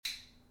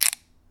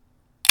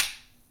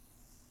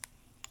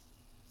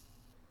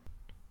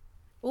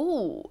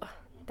Ooh,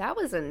 that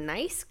was a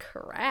nice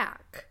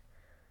crack.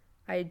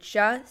 I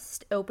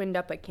just opened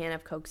up a can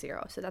of Coke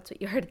Zero, so that's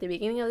what you heard at the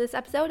beginning of this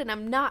episode, and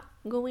I'm not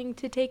going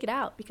to take it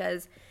out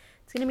because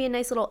it's going to be a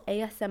nice little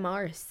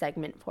ASMR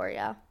segment for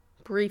you.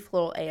 Brief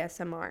little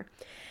ASMR.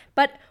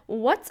 But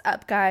what's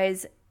up,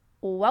 guys?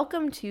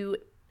 Welcome to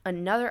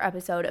another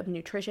episode of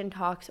Nutrition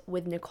Talks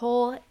with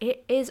Nicole.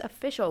 It is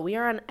official. We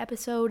are on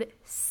episode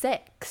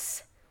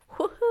 6.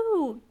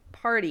 Woohoo!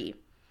 Party.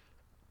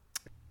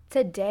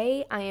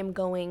 Today, I am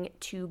going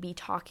to be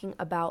talking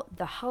about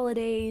the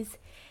holidays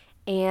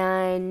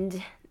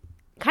and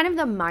kind of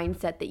the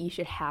mindset that you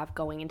should have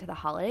going into the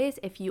holidays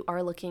if you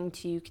are looking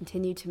to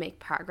continue to make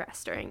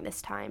progress during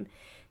this time.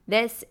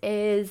 This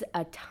is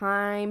a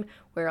time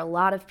where a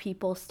lot of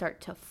people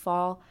start to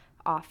fall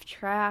off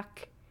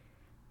track.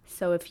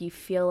 So if you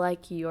feel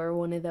like you're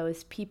one of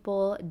those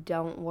people,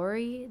 don't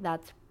worry.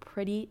 That's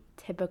pretty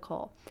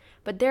typical.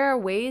 But there are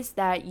ways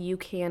that you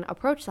can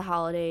approach the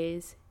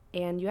holidays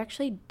and you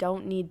actually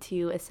don't need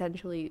to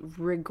essentially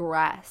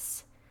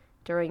regress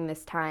during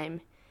this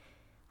time.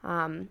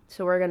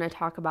 So we're going to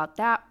talk about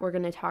that. We're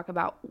going to talk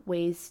about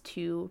ways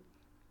to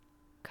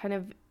kind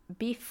of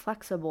be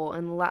flexible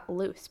and let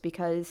loose,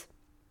 because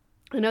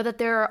I know that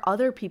there are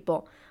other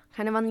people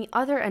kind of on the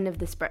other end of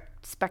the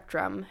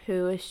spectrum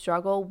who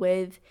struggle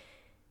with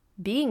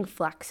being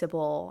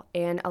flexible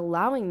and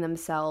allowing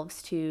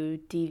themselves to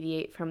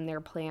deviate from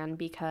their plan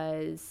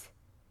because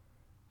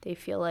they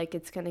feel like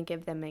it's going to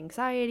give them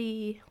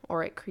anxiety,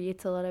 or it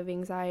creates a lot of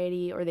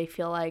anxiety, or they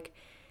feel like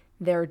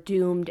they're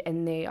doomed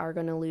and they are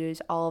going to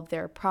lose all of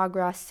their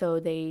progress, so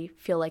they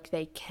feel like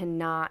they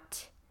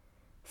cannot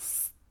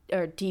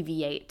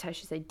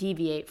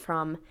deviate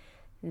from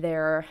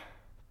their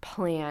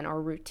plan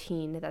or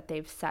routine that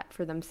they've set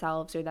for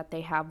themselves or that they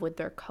have with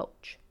their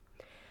coach.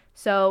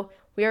 So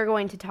we are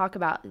going to talk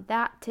about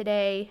that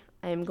today.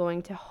 I'm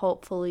going to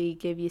hopefully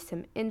give you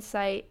some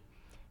insight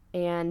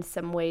and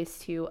some ways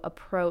to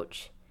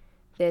approach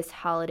this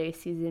holiday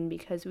season,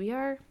 because we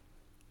are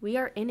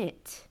in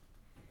it.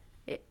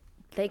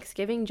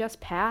 Thanksgiving just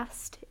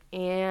passed,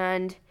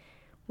 and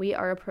we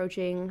are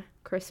approaching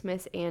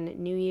Christmas and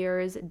New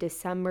Year's.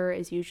 December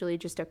is usually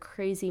just a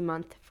crazy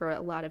month for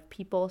a lot of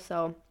people,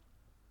 so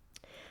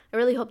I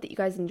really hope that you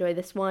guys enjoy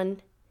this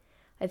one.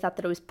 I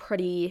thought it was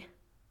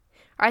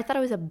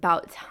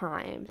about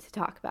time to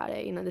talk about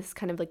it. This is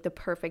kind of like the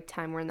perfect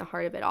time. We're in the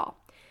heart of it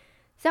all.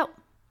 So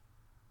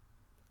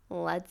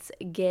let's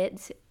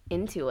get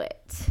into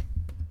it.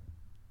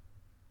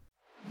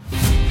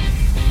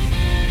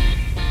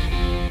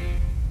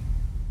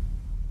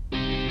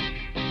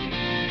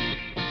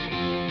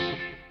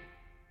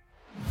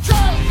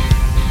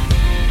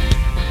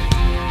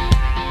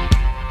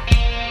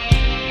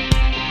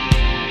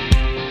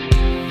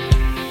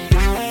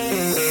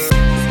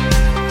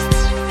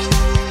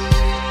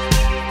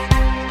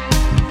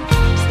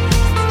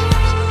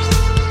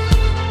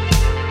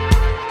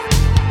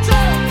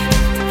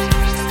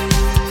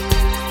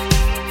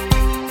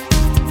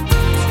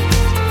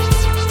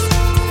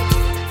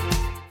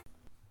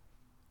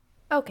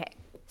 Okay,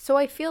 so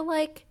I feel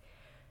like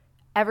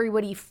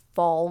everybody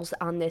falls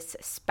on this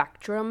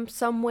spectrum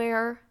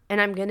somewhere,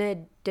 and I'm going to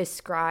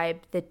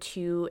describe the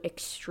two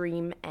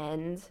extreme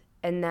ends,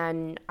 and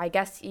then I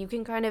guess you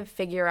can kind of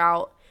figure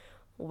out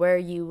where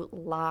you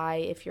lie,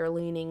 if you're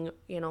leaning,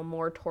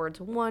 more towards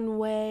one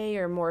way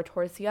or more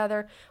towards the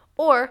other,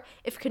 or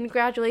if,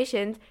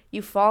 congratulations,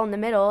 you fall in the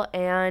middle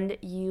and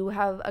you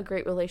have a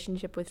great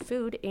relationship with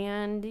food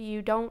and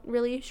you don't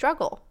really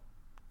struggle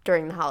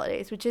during the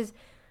holidays, which is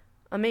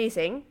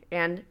amazing.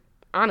 And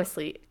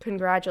honestly,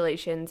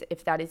 congratulations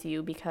if that is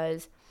you,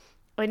 because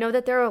I know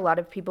that there are a lot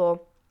of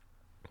people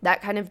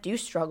that kind of do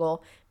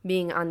struggle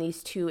being on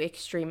these two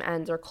extreme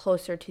ends or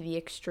closer to the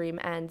extreme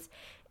ends.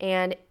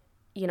 And,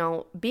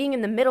 being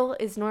in the middle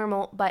is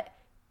normal, but,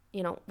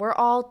 we're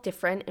all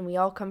different and we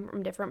all come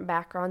from different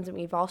backgrounds and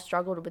we've all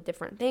struggled with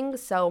different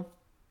things. So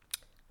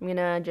I'm going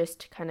to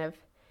just kind of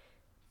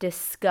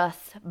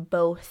discuss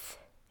both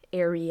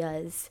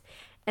areas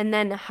and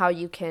then how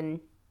you can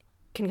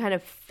kind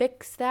of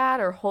fix that,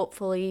 or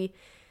hopefully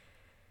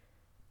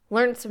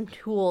learn some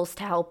tools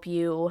to help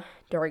you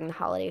during the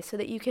holidays so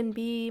that you can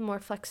be more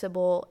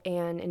flexible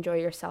and enjoy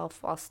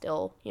yourself while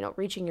still,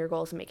 reaching your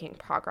goals and making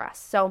progress.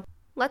 So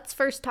let's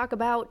first talk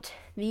about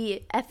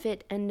the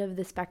effort end of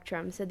the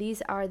spectrum. So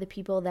these are the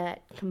people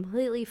that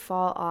completely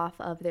fall off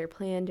of their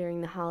plan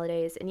during the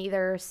holidays and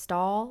either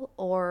stall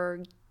or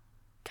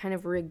kind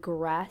of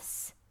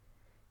regress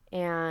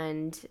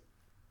and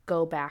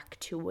go back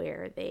to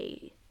where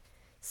they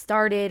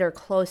started or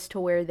close to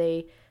where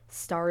they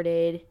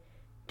started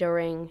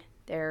during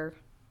their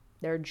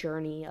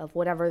journey of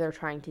whatever they're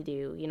trying to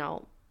do.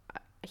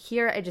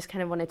 Here I just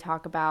kind of want to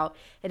talk about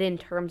it in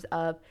terms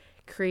of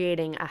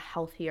creating a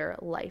healthier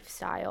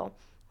lifestyle.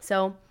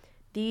 So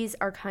these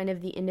are kind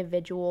of the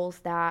individuals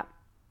that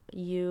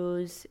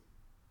use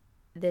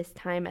this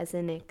time as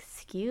an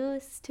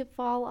excuse to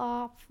fall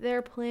off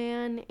their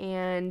plan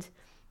and,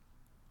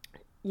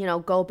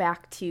 go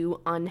back to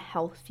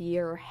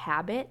unhealthier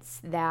habits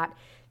that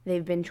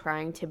they've been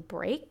trying to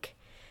break.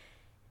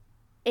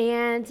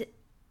 And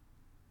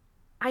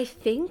I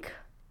think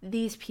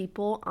these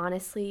people,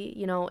 honestly,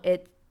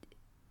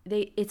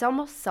 it's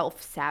almost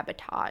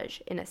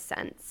self-sabotage in a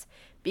sense,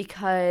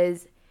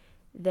 because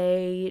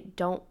they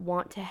don't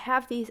want to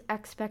have these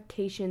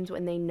expectations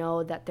when they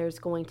know that there's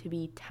going to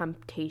be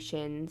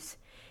temptations,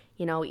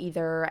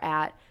 either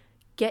at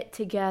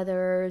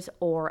get-togethers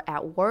or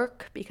at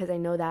work, because I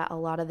know that a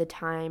lot of the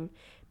time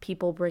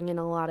people bring in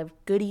a lot of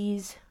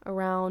goodies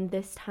around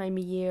this time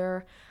of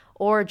year,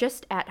 or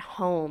just at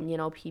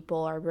home,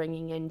 people are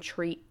bringing in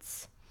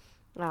treats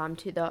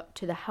to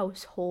the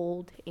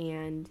household,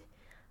 and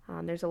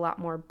there's a lot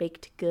more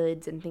baked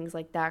goods and things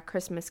like that,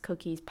 Christmas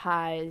cookies,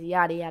 pies,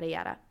 yada, yada,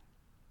 yada.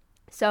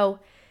 So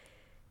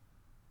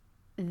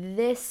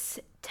this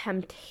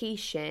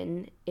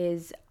temptation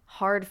is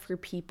hard for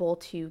people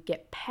to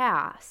get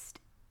past.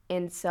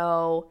 And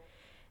so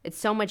it's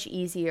so much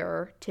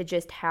easier to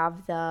just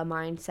have the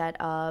mindset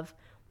of,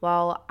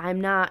 well,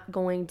 I'm not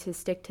going to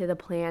stick to the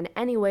plan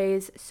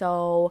anyways,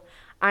 so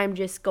I'm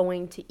just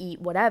going to eat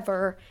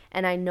whatever,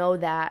 and I know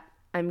that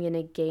I'm going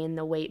to gain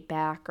the weight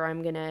back, or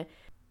I'm going to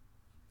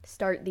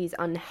start these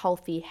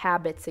unhealthy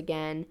habits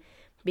again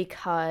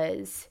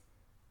because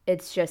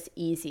it's just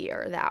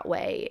easier that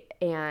way,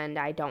 and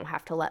I don't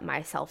have to let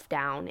myself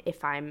down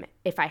if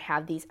I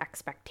have these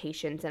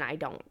expectations and I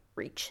don't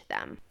reach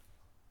them.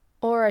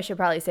 Or I should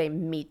probably say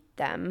meet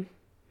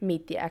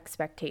the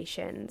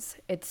expectations.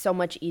 It's so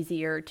much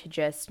easier to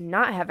just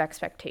not have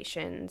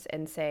expectations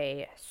and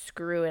say,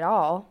 screw it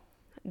all,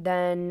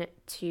 than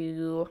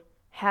to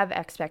have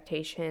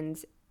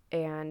expectations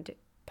and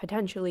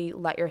potentially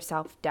let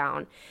yourself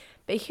down.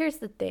 But here's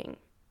the thing.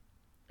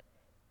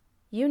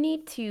 You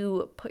need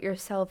to put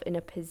yourself in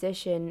a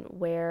position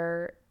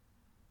where,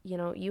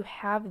 you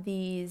have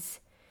these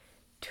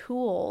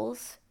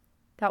tools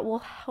that will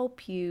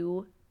help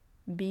you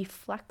be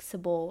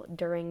flexible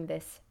during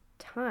this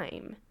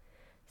time.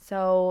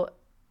 So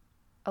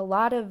a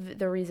lot of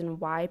the reason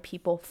why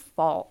people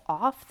fall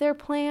off their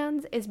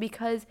plans is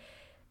because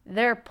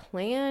their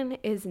plan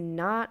is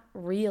not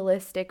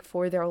realistic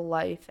for their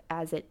life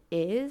as it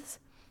is.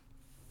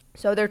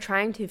 So they're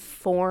trying to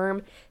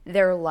form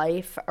their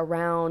life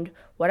around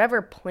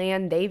whatever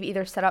plan they've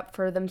either set up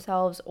for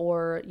themselves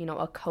or,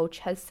 a coach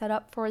has set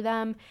up for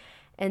them.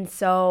 And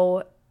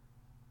so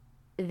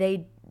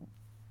they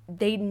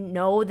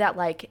know that,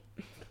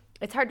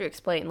 it's hard to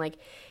explain.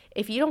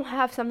 If you don't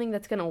have something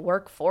that's going to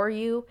work for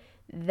you,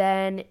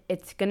 then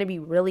it's going to be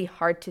really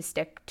hard to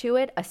stick to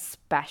it,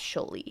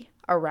 especially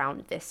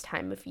around this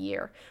time of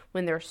year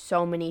when there's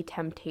so many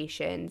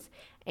temptations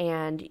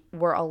and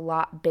we're a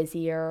lot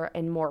busier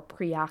and more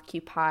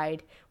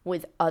preoccupied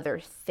with other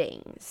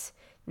things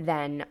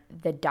than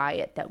the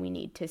diet that we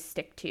need to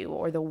stick to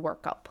or the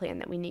workout plan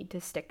that we need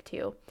to stick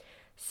to.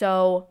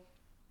 So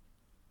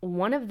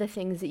one of the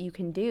things that you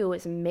can do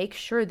is make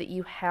sure that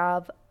you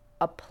have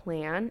a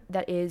plan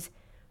that is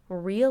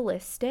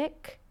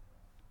realistic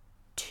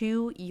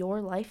to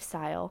your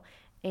lifestyle,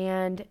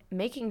 and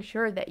making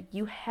sure that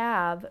you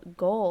have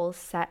goals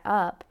set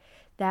up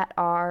that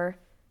are,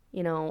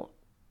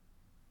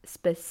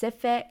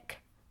 specific,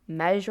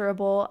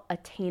 measurable,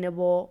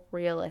 attainable,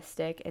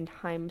 realistic, and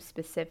time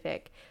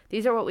specific.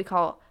 These are what we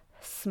call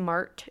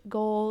SMART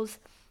goals.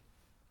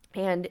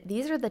 And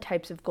these are the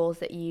types of goals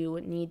that you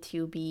need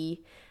to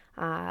be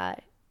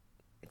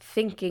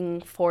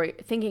thinking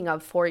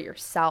of for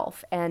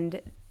yourself.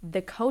 And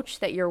the coach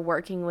that you're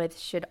working with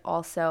should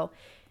also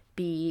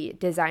be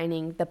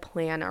designing the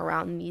plan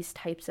around these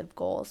types of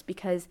goals,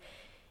 because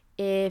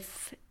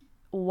if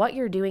what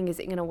you're doing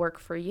isn't going to work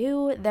for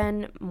you,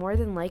 then more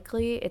than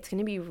likely it's going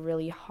to be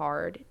really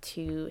hard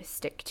to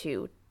stick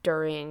to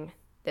during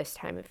this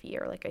time of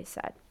year, like I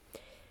said.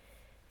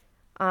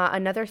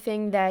 Another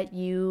thing that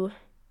you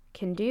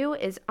can do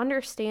is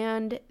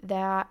understand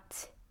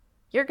that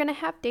you're going to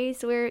have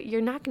days where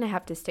you're not going to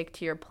have to stick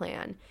to your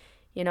plan.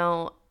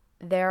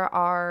 There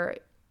are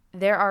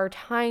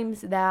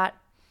times that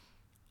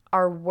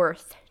are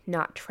worth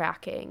not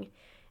tracking,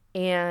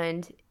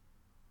 and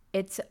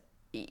it's,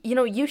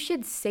 you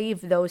should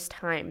save those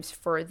times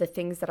for the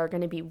things that are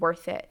going to be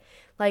worth it.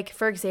 Like,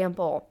 for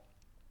example,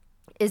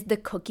 is the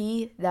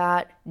cookie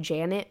that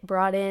Janet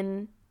brought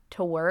in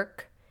to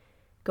work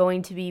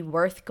going to be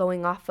worth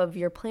going off of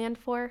your plan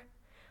for?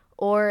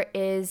 Or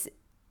is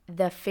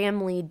the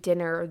family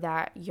dinner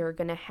that you're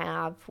going to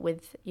have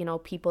with,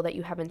 people that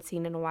you haven't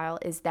seen in a while,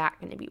 is that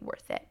going to be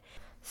worth it?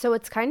 So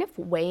it's kind of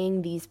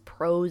weighing these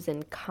pros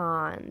and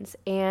cons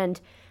and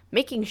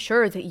making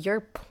sure that your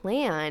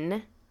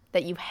plan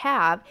that you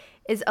have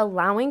is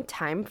allowing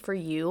time for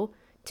you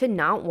to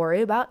not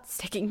worry about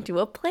sticking to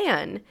a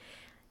plan.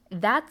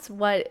 That's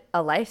what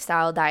a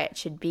lifestyle diet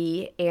should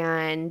be,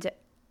 and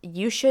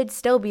you should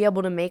still be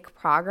able to make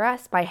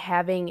progress by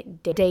having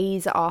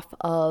days off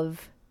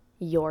of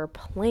your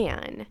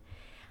plan.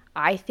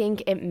 I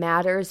think it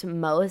matters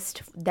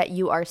most that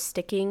you are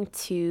sticking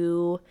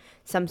to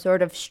some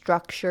sort of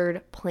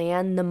structured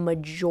plan the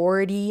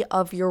majority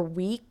of your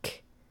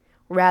week,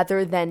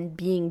 rather than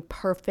being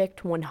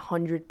perfect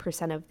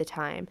 100% of the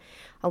time.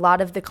 A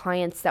lot of the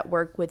clients that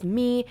work with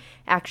me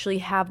actually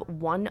have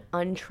one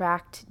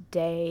untracked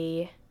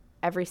day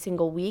every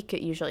single week.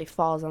 It usually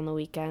falls on the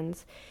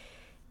weekends.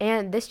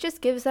 And this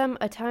just gives them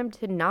a time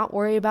to not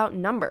worry about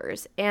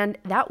numbers. And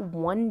that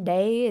one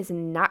day is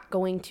not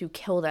going to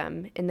kill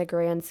them in the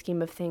grand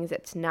scheme of things.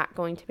 It's not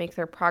going to make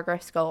their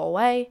progress go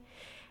away.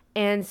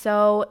 And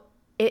so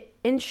it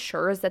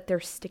ensures that they're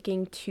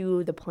sticking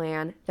to the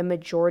plan the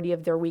majority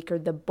of their week or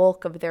the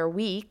bulk of their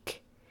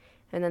week.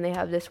 And then they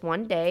have this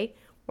one day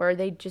where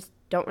they just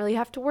don't really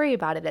have to worry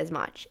about it as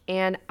much.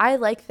 And I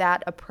like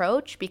that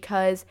approach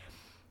because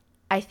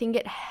I think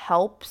it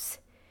helps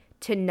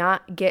to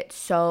not get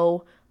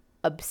so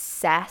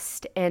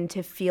obsessed and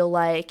to feel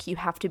like you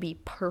have to be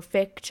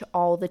perfect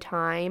all the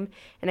time.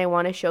 And I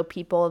want to show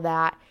people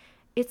that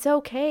it's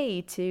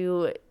okay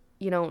to,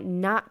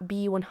 not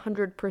be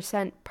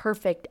 100%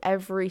 perfect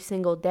every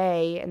single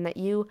day, and that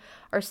you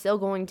are still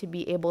going to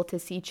be able to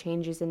see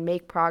changes and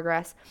make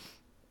progress.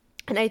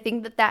 And I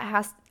think that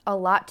has a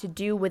lot to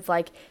do with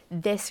like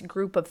this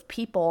group of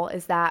people,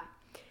 is that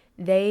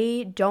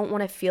they don't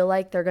want to feel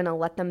like they're going to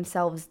let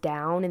themselves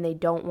down, and they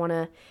don't want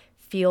to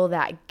feel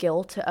that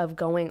guilt of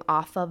going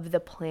off of the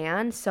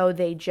plan. So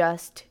they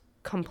just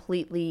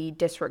completely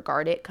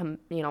disregard it,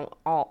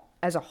 all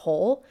as a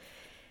whole.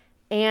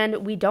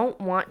 And we don't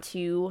want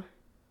to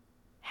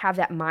have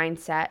that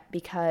mindset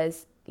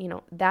because,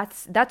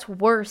 that's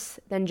worse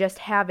than just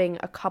having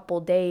a couple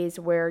days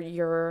where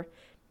you're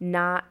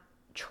not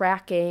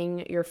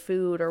tracking your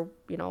food or,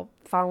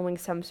 following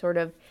some sort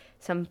of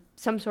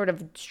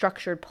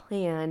structured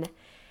plan.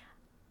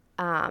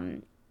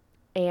 And,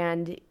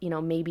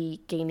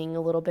 maybe gaining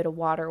a little bit of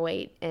water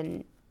weight,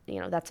 and,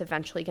 that's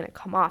eventually going to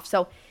come off.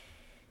 So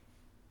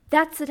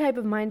that's the type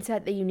of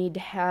mindset that you need to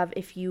have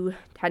if you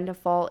tend to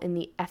fall in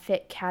the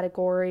effort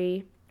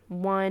category.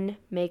 One,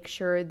 make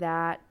sure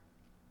that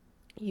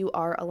you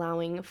are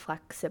allowing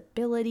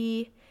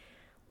flexibility,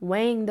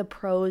 weighing the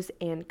pros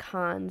and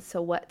cons.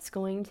 So what's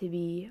going to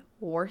be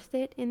worth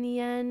it in the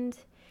end?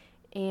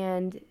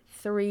 And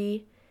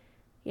 3,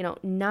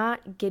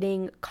 not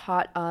getting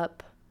caught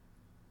up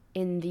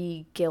in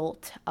the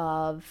guilt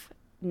of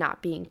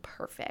not being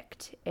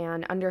perfect,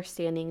 and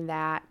understanding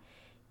that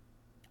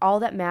all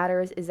that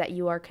matters is that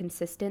you are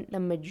consistent the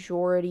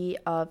majority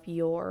of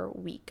your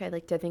week. I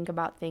like to think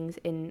about things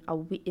in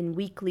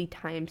weekly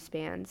time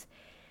spans,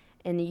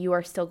 and you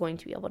are still going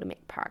to be able to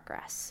make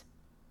progress.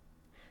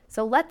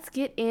 So let's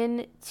get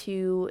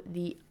into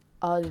the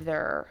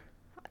other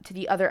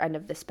end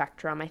of the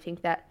spectrum. I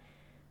think that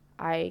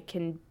I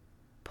can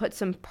put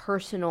some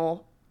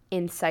personal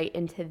insight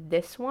into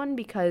this one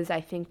because I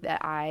think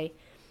that I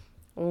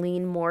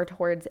lean more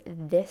towards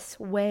this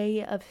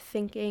way of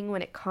thinking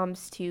when it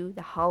comes to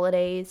the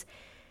holidays,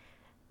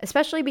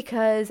 especially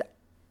because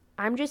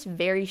I'm just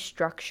very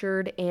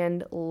structured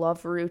and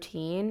love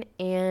routine,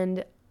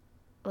 and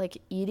like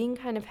eating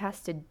kind of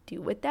has to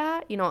do with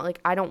that.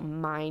 I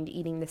don't mind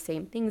eating the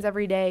same things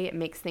every day. It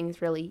makes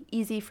things really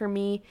easy for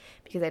me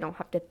because I don't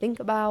have to think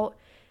about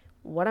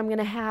what I'm going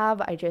to have.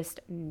 I just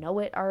know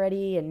it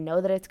already and know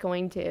that it's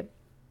going to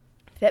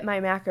fit my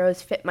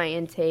macros, fit my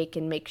intake,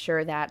 and make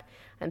sure that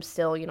I'm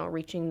still,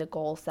 reaching the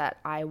goals that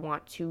I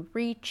want to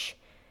reach.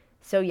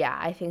 So yeah,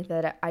 I think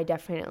that I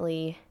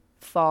definitely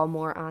fall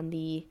more on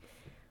the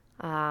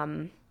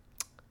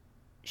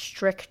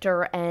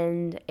stricter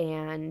end,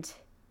 and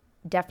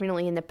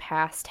definitely in the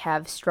past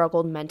have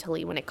struggled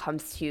mentally when it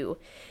comes to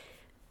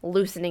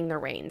loosening the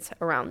reins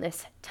around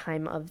this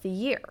time of the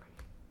year.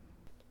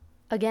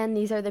 Again,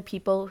 these are the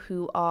people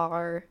who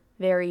are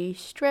very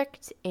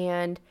strict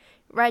and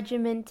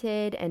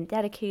regimented and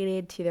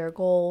dedicated to their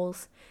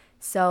goals.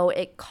 So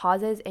it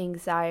causes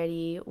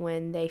anxiety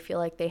when they feel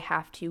like they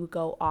have to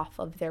go off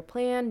of their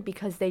plan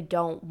because they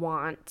don't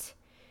want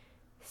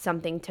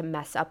something to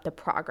mess up the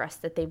progress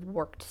that they've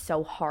worked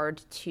so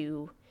hard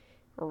to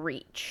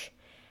reach.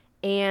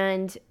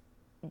 And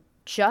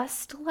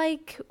just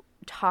like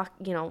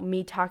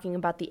me talking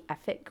about the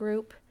effort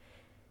group,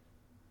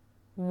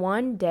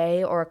 one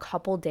day or a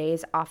couple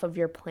days off of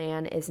your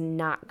plan is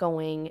not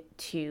going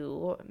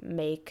to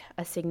make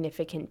a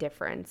significant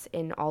difference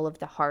in all of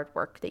the hard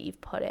work that you've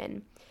put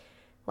in.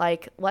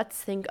 Like,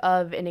 let's think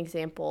of an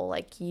example.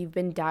 Like, you've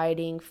been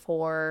dieting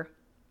for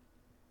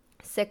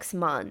 6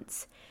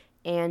 months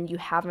and you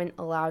haven't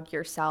allowed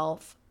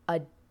yourself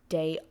a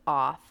day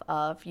off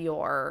of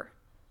your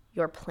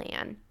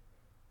plan.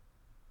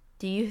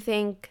 Do you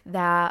think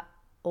that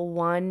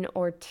 1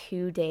 or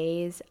 2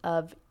 days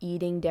of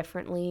eating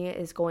differently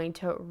is going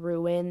to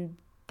ruin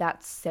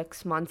that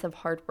 6 months of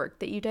hard work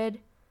that you did?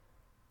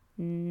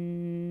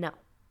 No,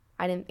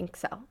 I didn't think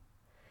so.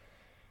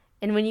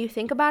 And when you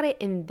think about it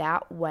in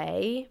that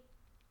way,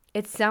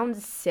 it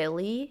sounds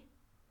silly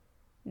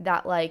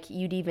that like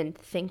you'd even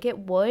think it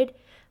would,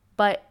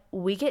 but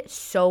we get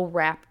so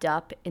wrapped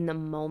up in the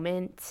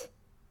moment,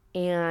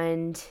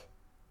 and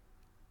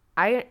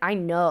I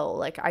know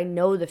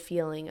the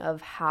feeling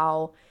of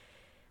how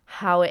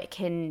it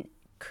can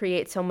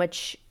create so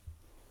much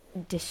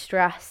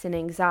distress and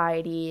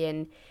anxiety,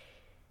 and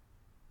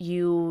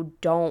you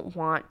don't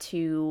want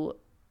to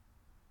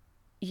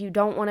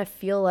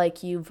feel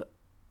like you've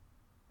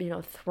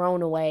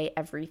thrown away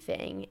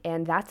everything.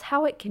 And that's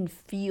how it can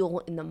feel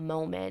in the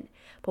moment.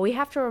 But we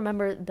have to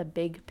remember the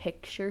big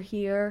picture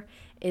here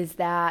is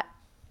that,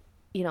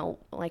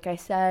 like I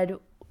said,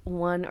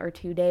 1 or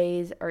 2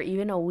 days or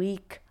even a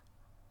week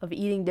of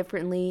eating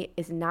differently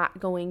is not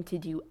going to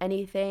do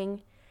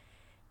anything.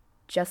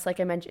 Just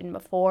like I mentioned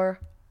before,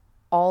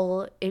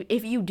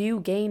 if you do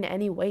gain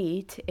any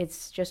weight,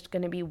 it's just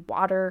going to be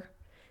water.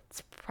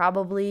 It's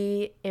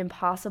probably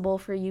impossible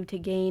for you to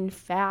gain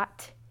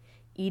fat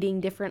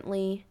eating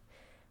differently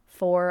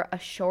for a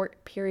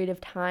short period of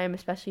time,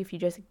 especially if you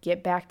just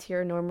get back to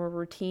your normal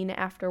routine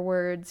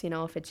afterwards.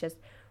 If it's just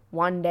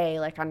one day,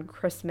 like on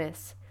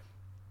Christmas,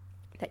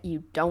 that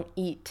you don't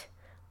eat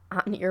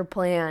on your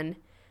plan,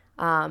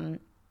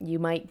 you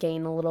might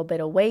gain a little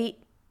bit of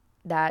weight.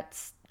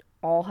 That's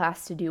all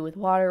has to do with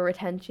water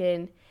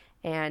retention.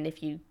 And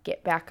if you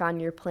get back on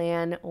your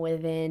plan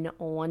within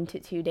 1 to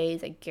 2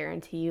 days, I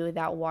guarantee you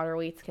that water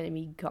weight's going to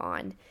be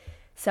gone.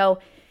 So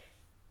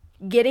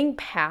getting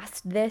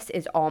past this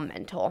is all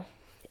mental.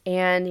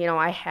 And,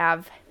 I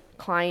have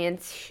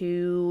clients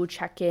who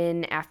check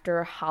in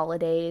after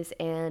holidays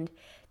and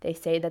they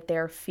say that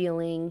they're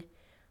feeling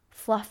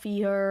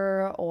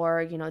fluffier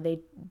or,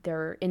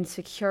 they're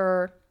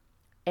insecure.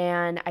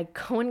 And I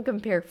go and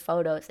compare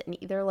photos, and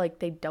either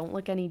they don't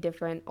look any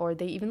different or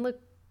they even look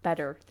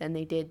better than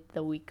they did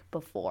the week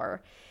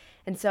before.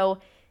 And so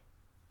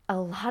a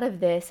lot of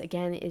this,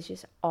 again, is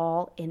just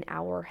all in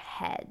our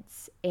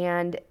heads.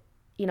 And,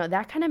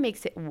 that kind of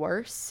makes it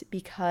worse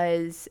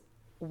because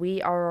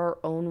we are our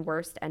own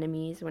worst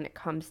enemies when it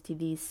comes to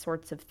these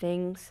sorts of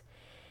things.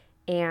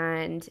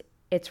 And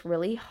it's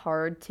really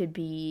hard to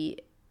be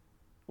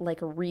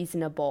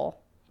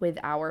reasonable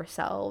with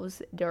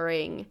ourselves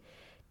during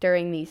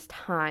these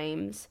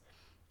times.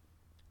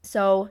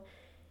 So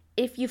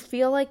if you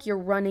feel like you're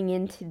running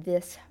into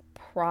this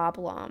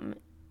problem,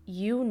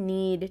 you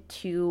need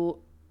to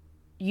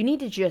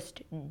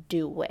just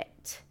do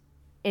it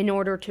in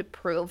order to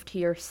prove to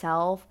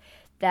yourself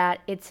that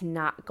it's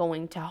not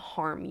going to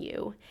harm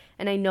you.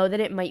 And I know that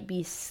it might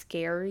be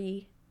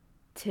scary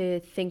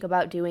to think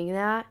about doing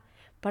that,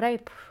 but I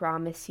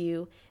promise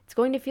you, it's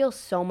going to feel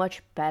so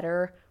much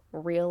better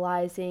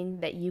realizing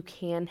that you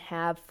can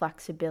have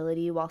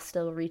flexibility while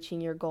still reaching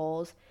your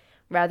goals,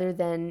 rather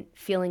than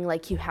feeling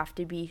like you have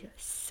to be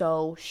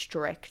so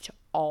strict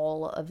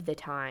all of the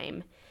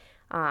time,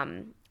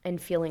 and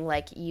feeling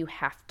like you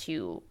have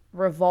to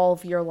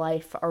revolve your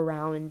life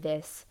around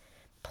this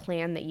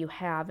plan that you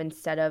have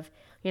instead of,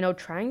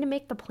 trying to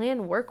make the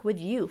plan work with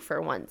you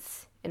for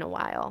once in a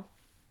while.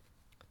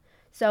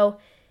 So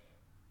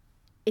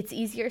it's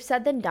easier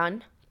said than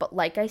done, but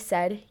like I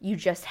said, you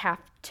just have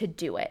to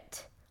do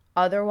it.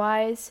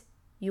 Otherwise,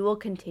 you will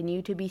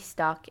continue to be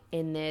stuck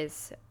in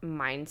this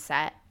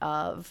mindset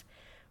of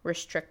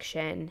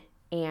restriction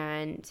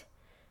and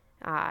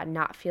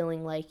not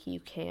feeling like you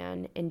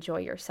can enjoy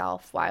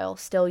yourself while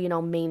still,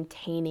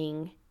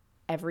 maintaining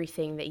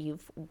everything that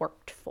you've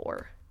worked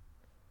for.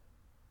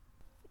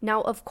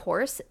 Now, of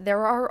course,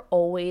 there are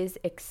always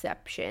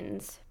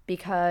exceptions,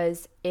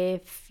 because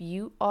if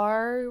you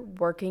are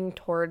working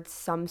towards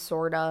some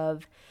sort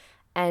of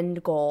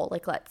end goal,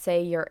 let's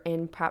say you're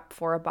in prep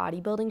for a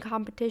bodybuilding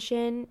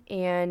competition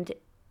and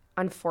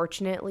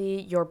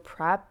unfortunately your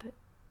prep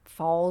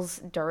falls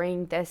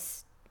during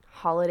this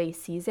holiday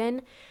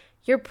season,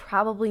 you're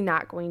probably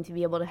not going to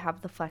be able to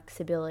have the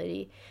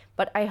flexibility.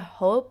 But I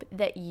hope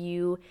that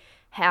you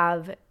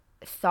have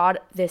thought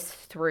this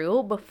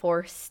through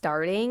before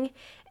starting,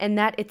 and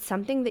that it's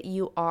something that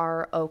you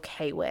are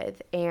okay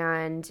with,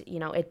 and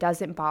it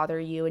doesn't bother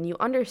you, and you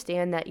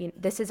understand that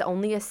this is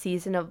only a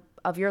season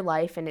of your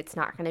life and it's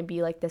not going to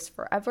be like this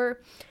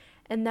forever,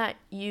 and that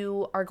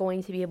you are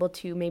going to be able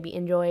to maybe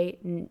enjoy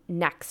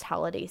next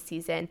holiday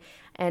season.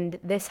 And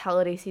this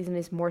holiday season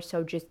is more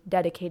so just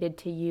dedicated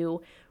to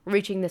you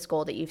reaching this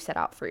goal that you've set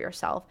out for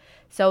yourself.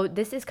 So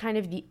this is kind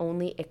of the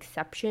only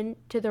exception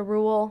to the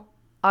rule.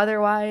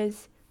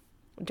 Otherwise,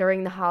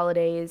 during the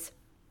holidays,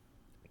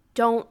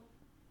 don't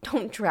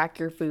track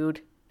your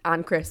food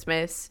on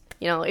Christmas.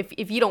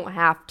 If you don't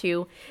have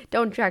to,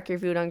 don't track your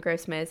food on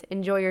Christmas.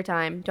 Enjoy your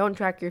time. Don't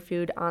track your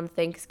food on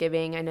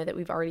Thanksgiving. I know that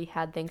we've already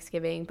had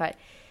Thanksgiving, but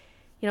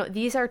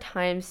these are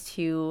times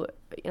to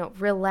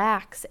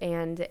relax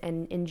and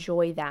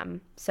enjoy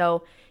them.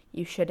 So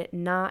you should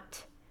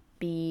not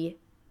be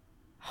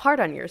hard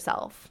on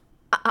yourself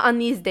on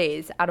these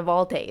days, out of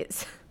all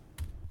days.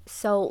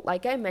 So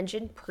like I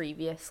mentioned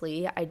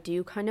previously, I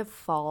do kind of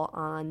fall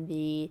on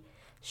the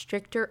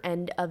stricter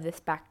end of the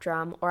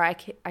spectrum, or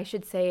I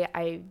should say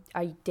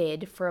I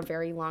did for a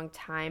very long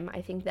time.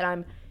 I think that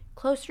I'm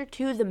closer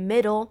to the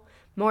middle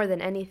more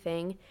than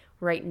anything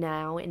right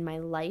now in my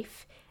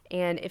life,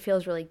 and it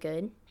feels really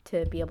good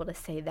to be able to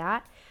say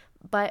that.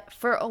 But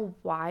for a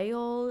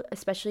while,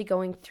 especially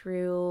going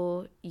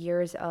through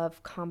years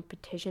of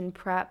competition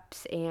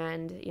preps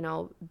and,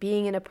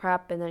 being in a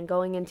prep and then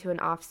going into an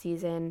off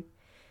season,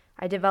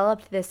 I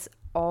developed this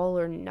all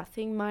or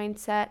nothing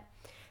mindset.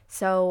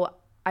 So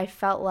I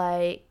felt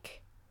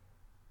like,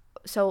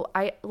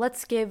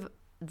 let's give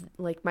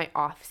like my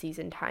off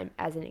season time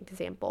as an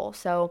example.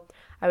 So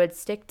I would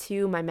stick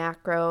to my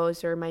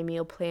macros or my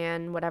meal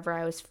plan, whatever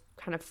I was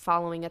kind of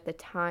following at the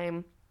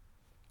time,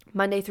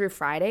 Monday through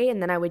Friday,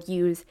 and then I would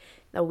use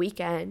the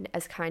weekend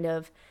as kind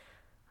of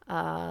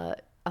a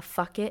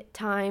fuck it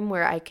time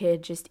where I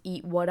could just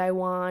eat what I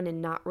want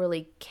and not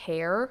really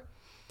care.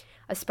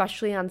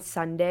 Especially on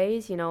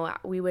Sundays,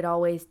 we would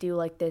always do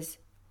like this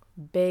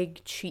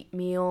big cheat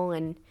meal,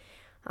 and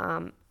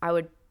I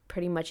would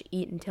pretty much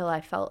eat until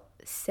I felt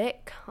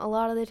sick a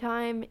lot of the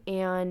time.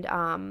 And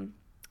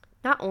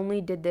not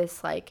only did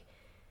this like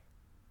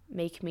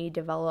make me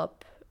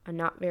develop a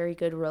not very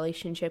good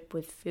relationship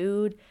with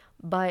food,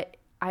 but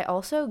I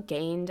also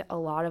gained a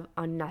lot of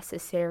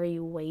unnecessary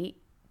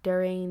weight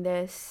during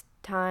this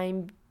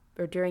time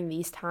or during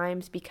these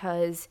times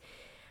because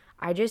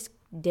I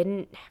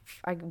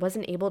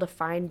wasn't able to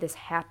find this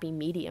happy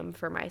medium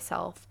for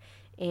myself.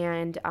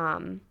 And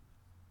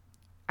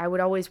I would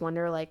always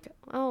wonder like,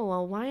 oh,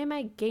 well, why am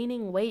I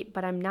gaining weight,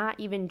 but I'm not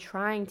even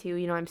trying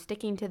to, I'm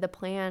sticking to the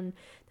plan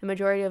the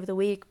majority of the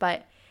week,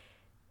 but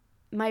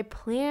my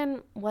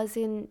plan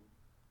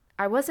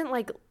I wasn't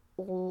like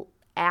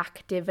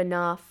active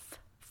enough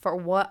for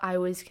what I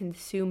was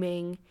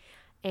consuming.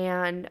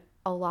 And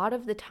a lot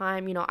of the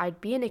time,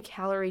 I'd be in a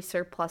calorie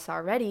surplus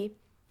already,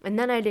 and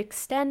then I'd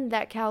extend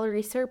that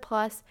calorie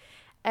surplus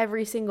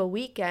every single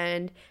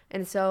weekend.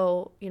 And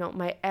so,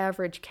 my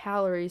average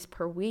calories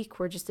per week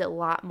were just a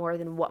lot more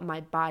than what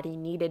my body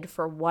needed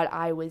for what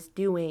I was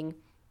doing,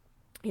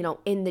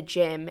 in the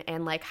gym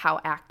and like how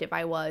active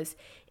I was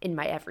in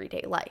my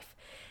everyday life.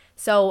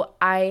 So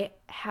I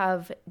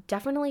have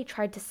definitely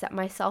tried to set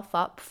myself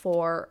up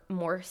for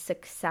more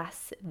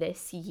success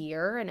this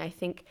year, and I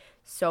think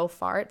so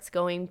far it's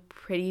going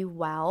pretty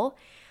well.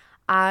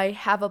 I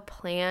have a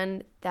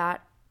plan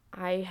that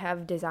I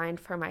have designed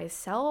for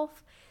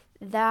myself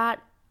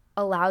that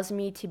allows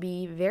me to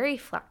be very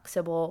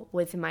flexible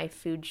with my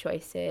food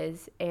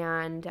choices,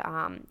 and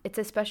it's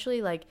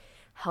especially like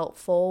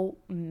helpful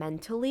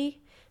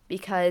mentally,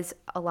 because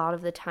a lot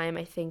of the time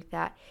I think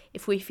that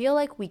if we feel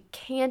like we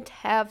can't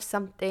have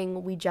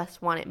something, we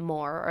just want it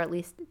more, or at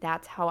least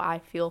that's how I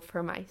feel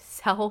for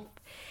myself.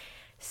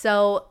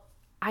 So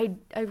I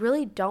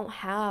really don't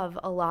have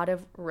a lot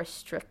of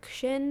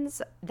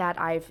restrictions that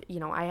I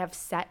have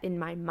set in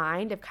my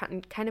mind. I've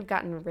kind of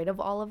gotten rid of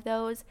all of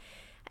those.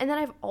 And then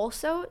I've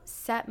also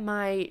set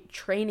my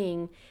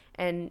training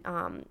and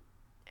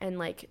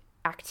like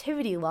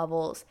activity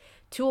levels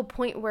to a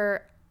point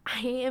where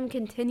I am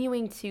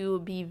continuing to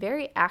be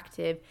very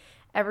active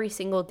every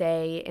single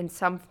day in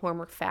some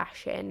form or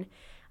fashion.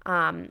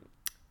 And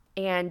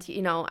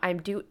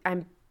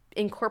I'm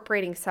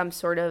incorporating some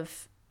sort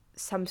of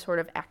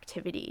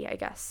activity, I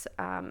guess.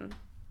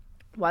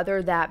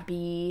 Whether that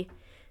be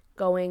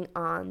going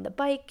on the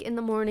bike in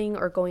the morning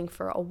or going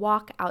for a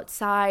walk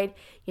outside.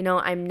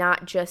 I'm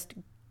not just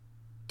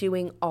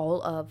doing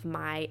all of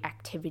my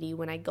activity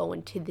when I go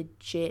into the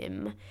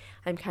gym.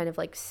 I'm kind of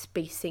like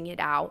spacing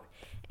it out.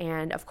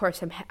 And of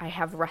course, I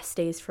have rest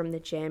days from the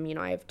gym.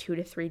 I have 2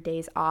 to 3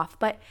 days off.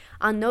 But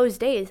on those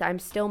days, I'm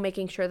still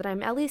making sure that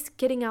I'm at least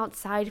getting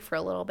outside for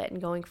a little bit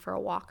and going for a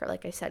walk, or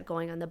like I said,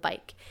 going on the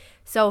bike.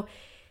 So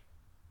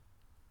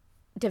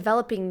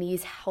developing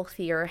these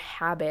healthier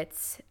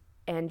habits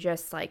and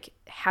just like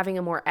having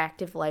a more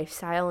active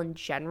lifestyle in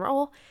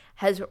general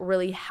has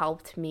really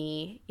helped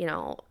me,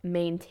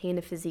 maintain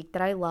a physique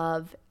that I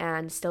love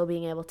and still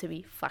being able to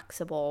be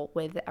flexible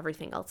with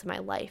everything else in my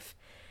life.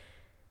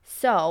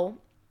 So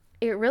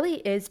it really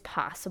is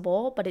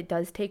possible, but it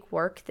does take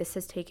work. This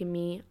has taken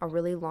me a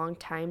really long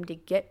time to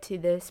get to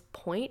this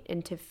point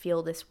and to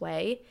feel this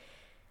way.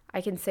 I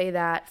can say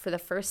that for the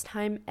first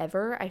time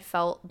ever, I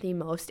felt the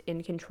most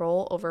in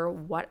control over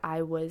what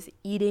I was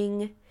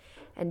eating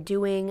and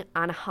doing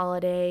on a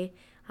holiday.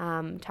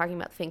 Talking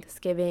about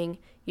Thanksgiving,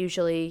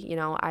 usually,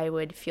 I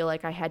would feel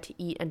like I had to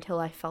eat until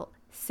I felt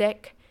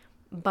sick,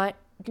 but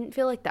didn't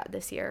feel like that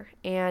this year.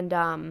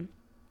 And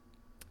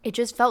it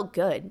just felt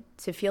good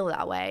to feel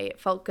that way. It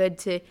felt good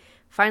to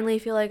finally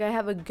feel like I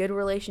have a good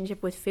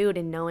relationship with food,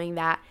 and knowing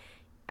that,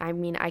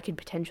 I could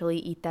potentially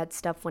eat that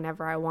stuff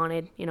whenever I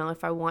wanted,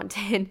 if I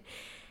wanted.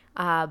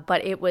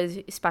 But it was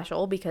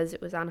special because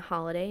it was on a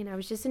holiday and I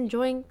was just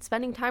enjoying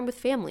spending time with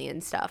family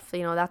and stuff.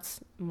 That's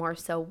more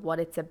so what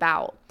it's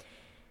about.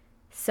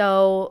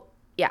 So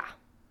yeah,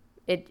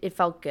 it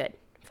felt good.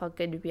 It felt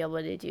good to be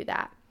able to do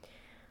that.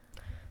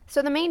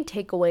 So the main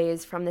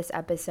takeaways from this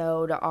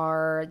episode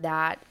are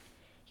that,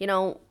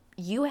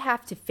 you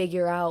have to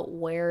figure out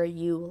where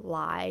you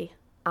lie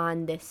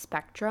on this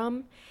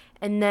spectrum.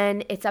 And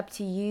then it's up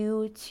to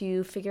you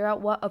to figure out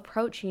what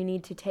approach you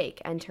need to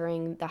take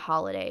entering the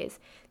holidays.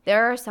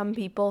 There are some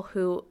people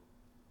who,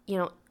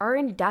 are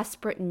in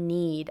desperate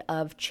need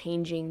of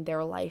changing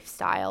their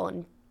lifestyle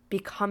and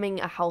becoming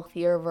a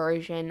healthier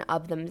version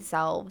of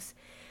themselves.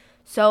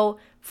 So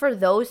for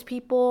those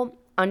people,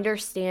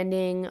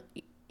 understanding,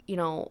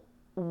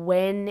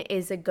 when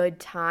is a good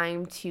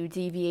time to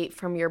deviate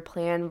from your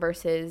plan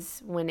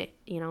versus when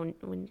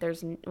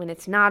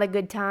it's not a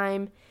good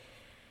time,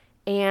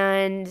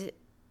 and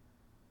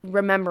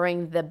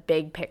remembering the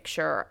big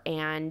picture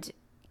and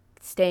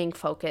staying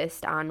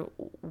focused on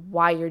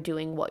why you're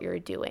doing what you're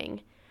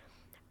doing.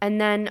 And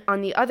then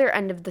on the other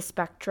end of the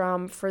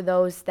spectrum, for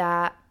those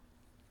that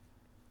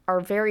are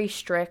very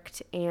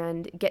strict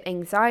and get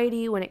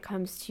anxiety when it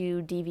comes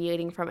to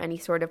deviating from any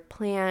sort of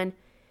plan,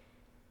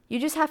 you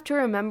just have to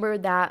remember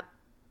that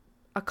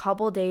a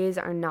couple days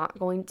are not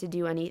going to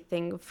do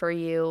anything for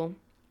you.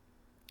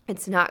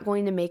 It's not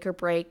going to make or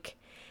break.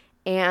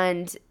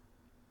 And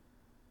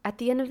at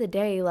the end of the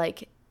day,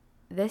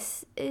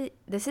 this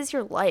is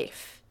your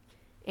life.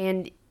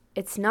 And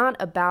it's not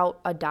about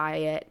a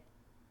diet.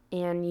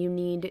 And you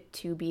need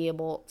to be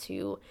able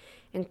to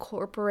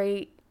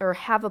incorporate or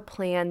have a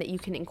plan that you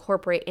can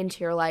incorporate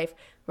into your life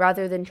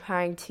rather than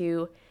trying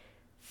to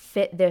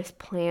fit this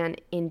plan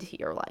into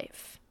your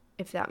life,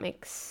 if that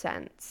makes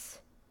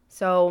sense.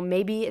 So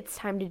maybe it's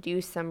time to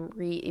do some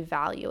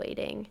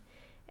reevaluating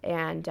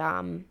and,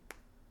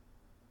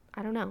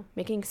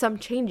 making some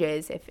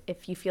changes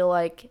if you feel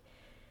like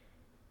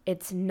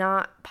it's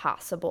not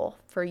possible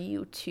for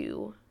you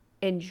to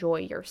enjoy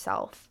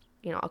yourself,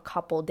 a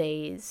couple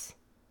days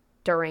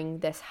during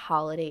this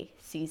holiday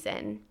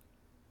season.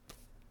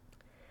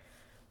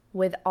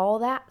 With all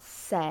that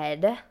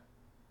said,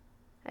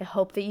 I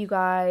hope that you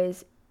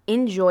guys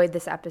enjoyed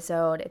this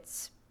episode.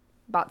 It's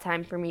about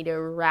time for me to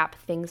wrap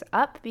things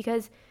up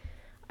because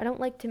I don't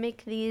like to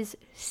make these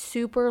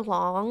super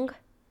long.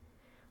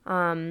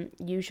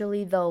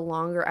 Usually the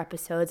longer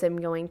episodes I'm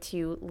going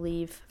to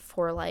leave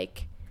for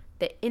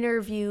the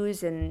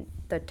interviews and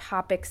the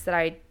topics that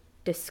I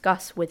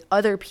discuss with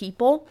other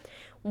people,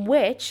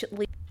 which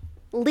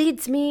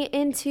leads me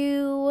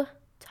into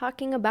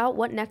talking about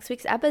what next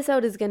week's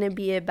episode is going to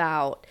be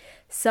about.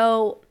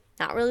 So,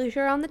 not really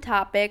sure on the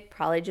topic,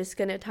 probably just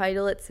going to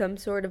title it some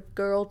sort of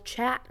girl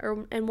chat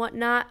and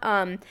whatnot.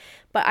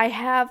 But I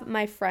have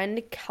my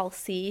friend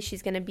Kelsey,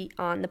 she's going to be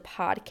on the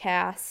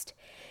podcast,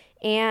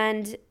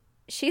 and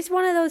she's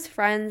one of those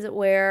friends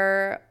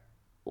where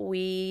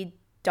we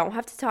don't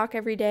have to talk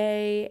every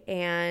day,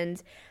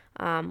 and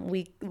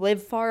we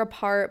live far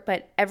apart,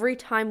 but every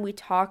time we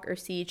talk or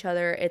see each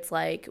other, it's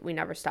like we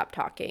never stop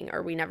talking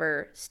or we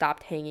never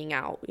stopped hanging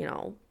out,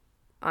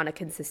 on a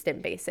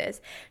consistent basis.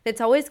 And it's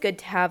always good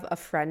to have a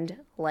friend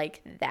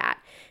like that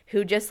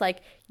who just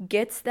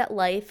gets that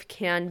life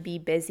can be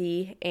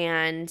busy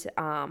and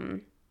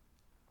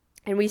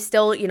we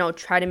still,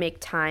 try to make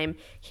time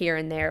here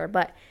and there.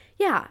 But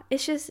yeah,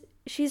 it's just,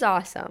 she's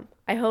awesome.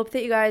 I hope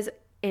that you guys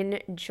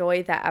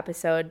enjoy that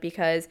episode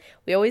because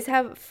we always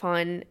have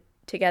fun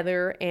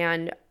together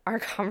and our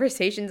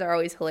conversations are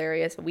always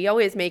hilarious. We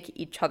always make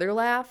each other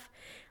laugh.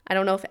 I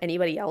don't know if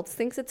anybody else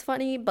thinks it's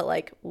funny,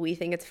 but we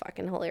think it's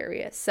fucking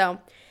hilarious. So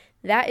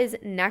that is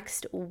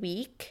next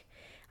week.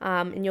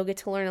 And you'll get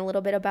to learn a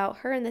little bit about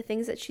her and the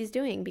things that she's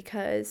doing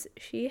because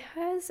she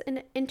has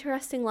an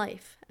interesting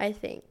life, I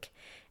think.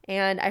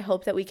 And I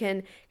hope that we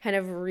can kind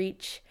of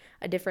reach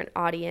a different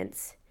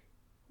audience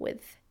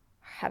with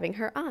having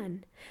her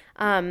on.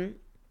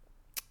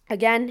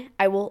 Again,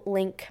 I will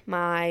link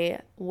my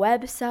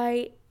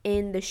website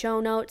in the show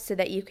notes so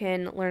that you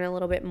can learn a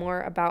little bit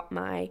more about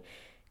my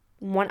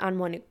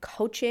one-on-one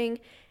coaching.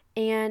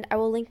 And I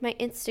will link my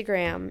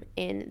Instagram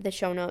in the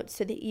show notes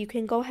so that you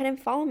can go ahead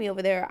and follow me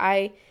over there.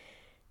 I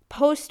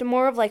post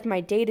more of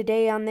my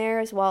day-to-day on there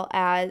as well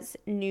as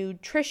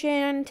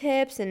nutrition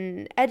tips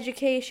and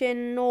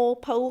educational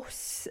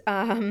posts.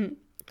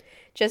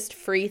 Just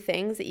free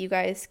things that you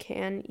guys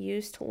can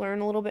use to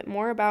learn a little bit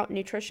more about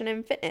nutrition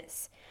and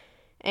fitness.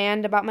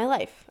 And about my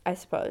life, I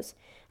suppose.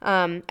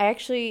 I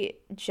actually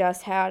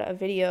just had a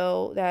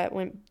video that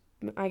went,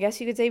 I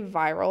guess you could say,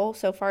 viral.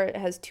 So far, it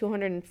has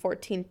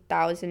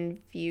 214,000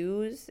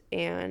 views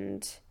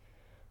and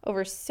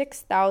over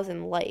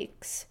 6,000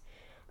 likes.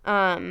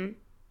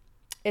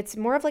 It's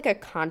more of a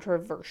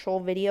controversial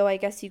video, I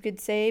guess you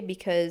could say,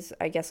 because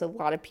I guess a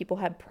lot of people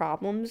had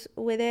problems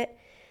with it.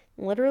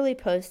 Literally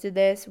posted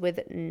this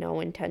with no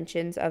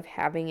intentions of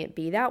having it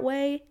be that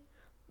way.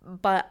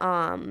 But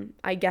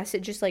I guess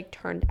it just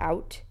turned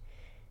out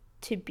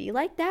to be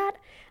like that.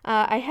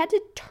 I had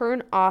to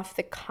turn off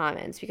the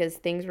comments because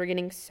things were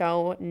getting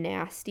so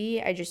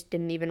nasty. I just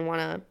didn't even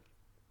want to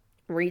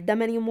read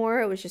them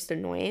anymore. It was just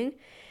annoying.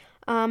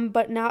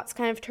 But now it's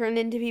kind of turned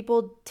into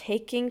people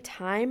taking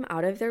time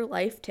out of their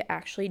life to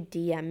actually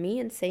DM me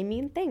and say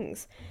mean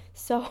things.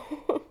 So,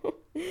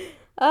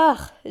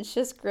 it's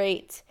just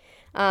great.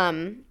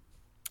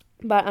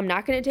 But I'm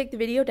not going to take the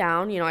video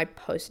down. I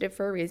posted it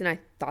for a reason. I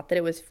thought that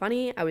it was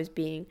funny. I was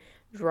being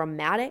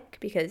dramatic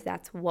because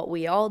that's what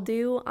we all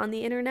do on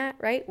the internet,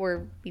 right?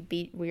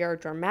 We are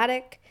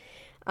dramatic.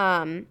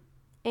 And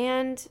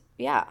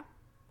yeah,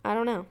 I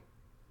don't know.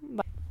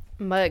 But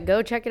But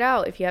go check it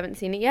out if you haven't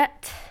seen it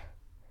yet.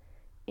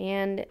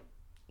 And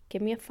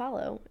give me a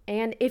follow.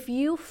 And if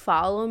you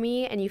follow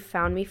me and you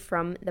found me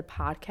from the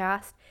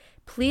podcast,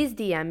 please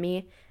DM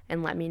me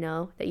and let me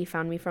know that you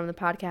found me from the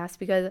podcast,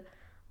 because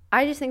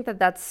I just think that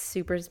that's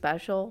super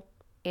special.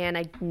 And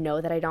I know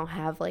that I don't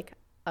have like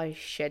a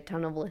shit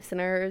ton of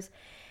listeners.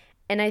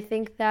 And I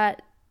think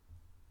that,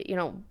 you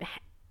know,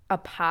 a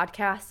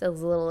podcast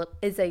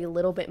is a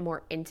little bit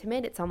more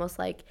intimate. It's almost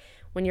like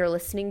when you're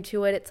listening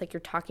to it, it's like you're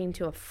talking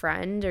to a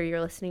friend or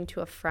you're listening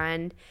to a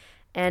friend.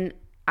 And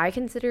I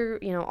consider,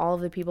 you know, all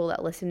of the people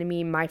that listen to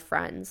me my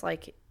friends.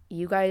 Like,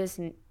 you guys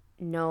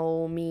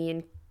know me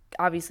and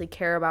obviously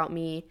care about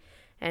me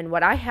and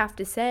what I have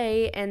to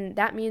say, and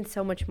that means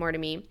so much more to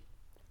me.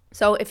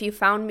 So if you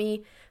found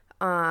me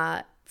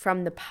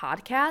from the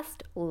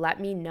podcast, let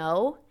me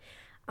know.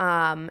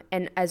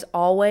 And as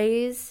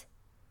always,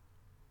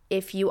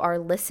 if you are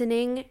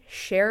listening,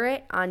 share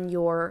it on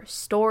your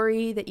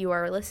story that you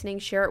are listening.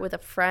 Share it with a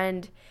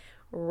friend.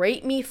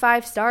 Rate me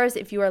 5 stars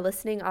if you are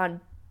listening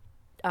on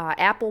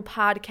Apple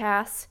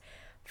Podcasts.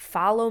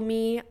 Follow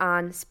me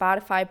on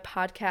Spotify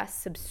Podcasts.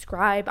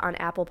 Subscribe on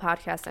Apple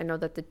Podcasts. I know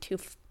that the two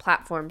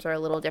platforms are a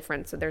little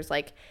different, so there's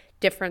like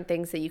different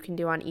things that you can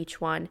do on each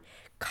one.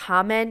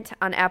 Comment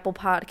on Apple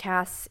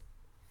Podcasts.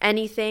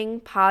 Anything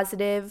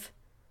positive.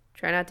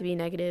 Try not to be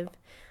negative.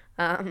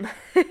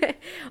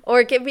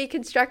 Or give me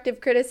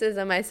constructive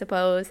criticism, I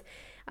suppose.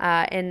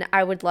 And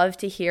I would love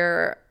to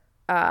hear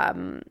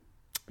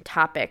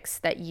topics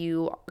that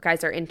you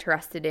guys are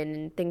interested in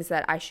and things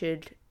that I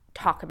should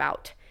talk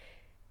about.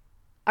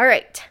 All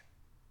right.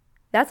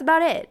 That's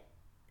about it.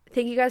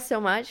 Thank you guys so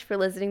much for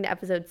listening to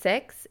episode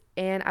 6.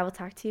 And I will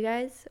talk to you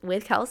guys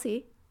with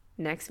Kelsey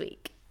next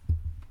week.